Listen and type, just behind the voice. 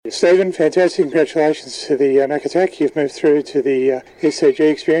Stephen, fantastic. Congratulations to the Mac Attack. You've moved through to the SCG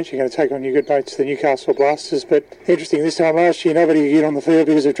experience. You're going to take on your good mates, the Newcastle Blasters. But interesting, this time last year, nobody could get on the field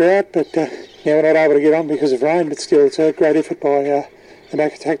because of drought, but now we're not able to get on because of rain. But still, it's a great effort by the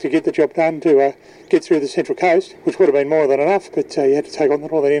Mac Attack to get the job done, to get through the Central Coast, which would have been more than enough, but you had to take on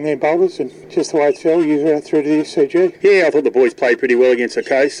all the inland boulders, and just the way it fell, you through to the SCG. Yeah, I thought the boys played pretty well against the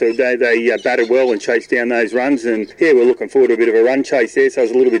coast, so they batted well and chased down those runs, and yeah, we're looking forward to a bit of a run chase there, so it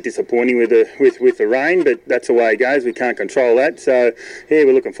was a little bit disappointing with the rain, but that's the way it goes. We can't control that, so yeah,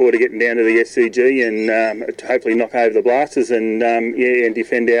 we're looking forward to getting down to the SCG and hopefully knock over the Blasters and and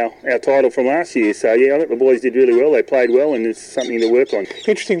defend our title from last year. So yeah, I think the boys did really well. They played well, and it's something to work on.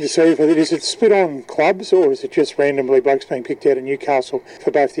 Interesting to see. Is it split on clubs, or is it just randomly blokes being picked out of Newcastle for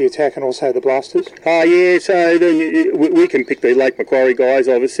both the Attack and also the Blasters? Yeah, so we can pick the Lake Macquarie guys,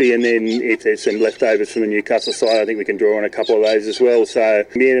 obviously, and then if there's some leftovers from the Newcastle side, I think we can draw on a couple of those as well. So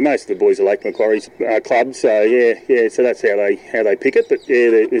yeah, most of the boys are Lake Macquarie clubs, so yeah, so that's how they pick it. But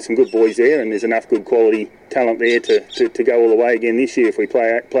yeah, there's some good boys there, and there's enough good quality talent there to go all the way again this year if we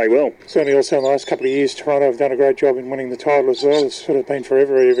play well. Certainly also in the last couple of years, Toronto have done a great job in winning the title as well. It's sort of been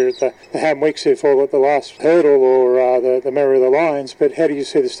forever either at the Wicks who fall at the last hurdle, or the Merry of the Lions. But how do you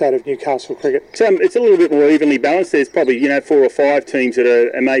see the state of Newcastle cricket? It's a little bit more evenly balanced. There's probably 4 or 5 teams that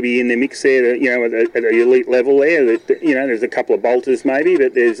are maybe in the mix there, at the elite level there. There's a couple of bolters maybe,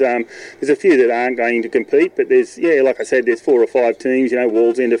 but there's a few that aren't going to compete. But like I said, there's 4 or 5 teams.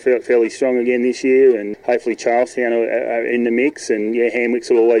 Wallsend are fairly strong again this year, and hopefully Charlestown are in the mix, and Hamwicks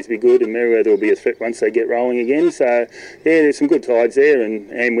will always be good, and Merriweather will be a threat once they get rolling again. So yeah, there's some good tides there, and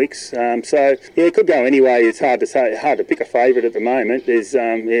Hamwicks. So yeah, it could go anyway. It's hard to say, hard to pick a favourite at the moment. There's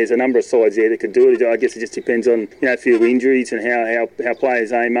a number of sides there that could do it. I guess it just depends on a few injuries and how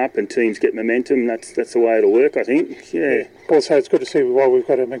players aim up and teams get momentum. That's the way it'll work, I think. Yeah. Also, it's good to see why we've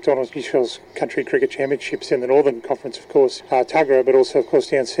got a McDonald's New South Wales Country Cricket Championships in the Northern Conference, of course, Tuggerah, but also, of course,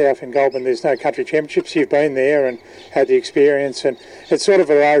 down south in Goulburn, there's no country championships. You've been there and had the experience, and it's sort of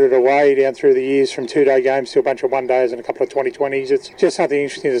eroded away down through the years from 2-day games to a bunch of 1-days and a couple of 2020s. It's just something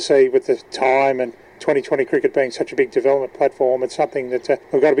interesting to see with the time, and 2020 cricket being such a big development platform. It's something that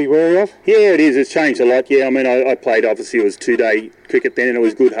we've got to be wary of. Yeah, it is. It's changed a lot. Yeah, I mean, I played, obviously, it was 2-day cricket then, and it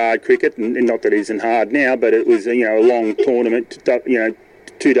was good, hard cricket, and not that it isn't hard now, but it was, a long tournament,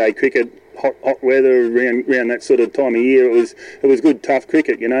 2-day cricket, hot weather around that sort of time of year. It was good, tough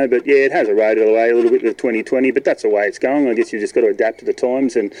cricket, but yeah, it has eroded away a little bit with 2020, but that's the way it's going. I guess you just got to adapt to the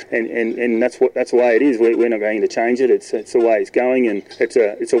times, and that's the way it is. We're not going to change it. It's the way it's going, and it's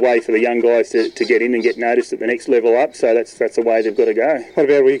a way for the young guys to get in and get noticed at the next level up. So that's the way they've got to go. What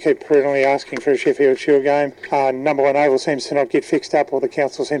about where you keep perennially asking for a Sheffield Shield game? Number 1 oval seems to not get fixed up, or the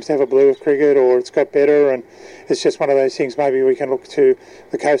council seems to have a blue of cricket, or it's got better, and it's just one of those things. Maybe we can look to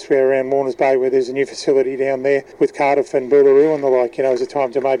the coast where around Warners Bay, where there's a new facility down there with Cardiff and Boolaroo and the like, as a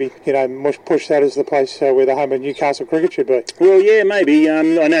time to maybe, push that as the place where the home of Newcastle cricket should be. Well, yeah, maybe. I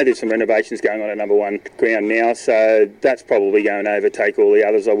know there's some renovations going on at number 1 ground now, so that's probably going to overtake all the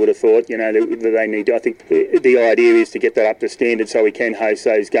others, I would have thought. That they need to, I think the idea is to get that up to standard so we can host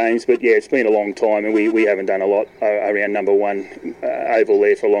those games. But yeah, it's been a long time, and we haven't done a lot around number 1 oval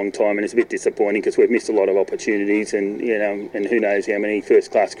there for a long time, and it's a bit disappointing because we've missed a lot of opportunities, and and who knows how many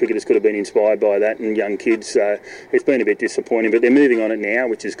first-class cricketers could have been inspired by that, and young kids. So it's been a bit disappointing, but they're moving on it now,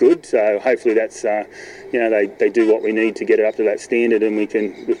 which is good. So hopefully that's they do what we need to get it up to that standard, and we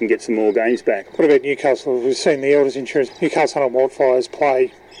can get some more games back. What about Newcastle? We've seen the Elders Insurance Newcastle and Wildfires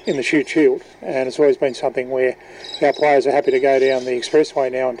play in the Shute Shield, and it's always been something where our players are happy to go down the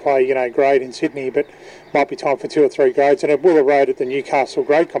expressway now and play grade in Sydney, but might be time for 2 or 3 grades, and it will erode at the Newcastle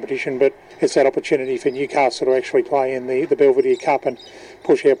grade competition, but it's that opportunity for Newcastle to actually play in the Belvedere Cup and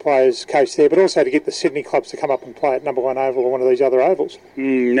push our players' case there, but also to get the Sydney clubs to come up and play at number 1 oval or one of these other ovals.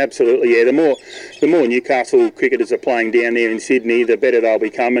 Absolutely, yeah. The more Newcastle cricketers are playing down there in Sydney, the better they'll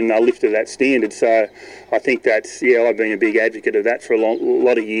become, and they'll lift to that standard. So I think that's, I've been a big advocate of that for a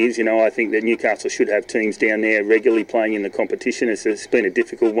lot of years. I think that Newcastle should have teams down there regularly playing in the competition. It's been a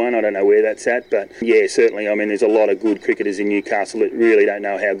difficult one. I don't know where that's at, but yeah, certainly. I mean, there's a lot of good cricketers in Newcastle that really don't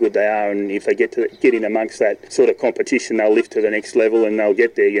know how good they are, and if they get in amongst that sort of competition, they'll lift to the next level and they'll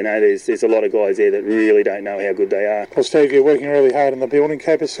get there. There's a lot of guys there that really don't know how good they are. Well, Steve, you're working really hard in the building,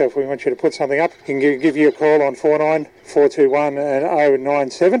 keeper, so if we want you to put something up, we can give you a call on 49-421 and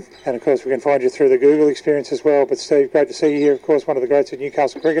 097, and of course we can find you through the Google experience as well. But Steve, great to see you here. Of course, one of the greats at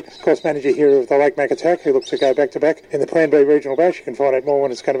Newcastle cricket, of course, manager here of the Lake Mac Attack, who looks to go back-to-back in the Plan B Regional Bash. You can find out more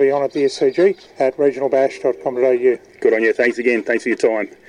when it's going to be on at the SCG at regionalbash.com.au. Good on you. Thanks again. Thanks for your time.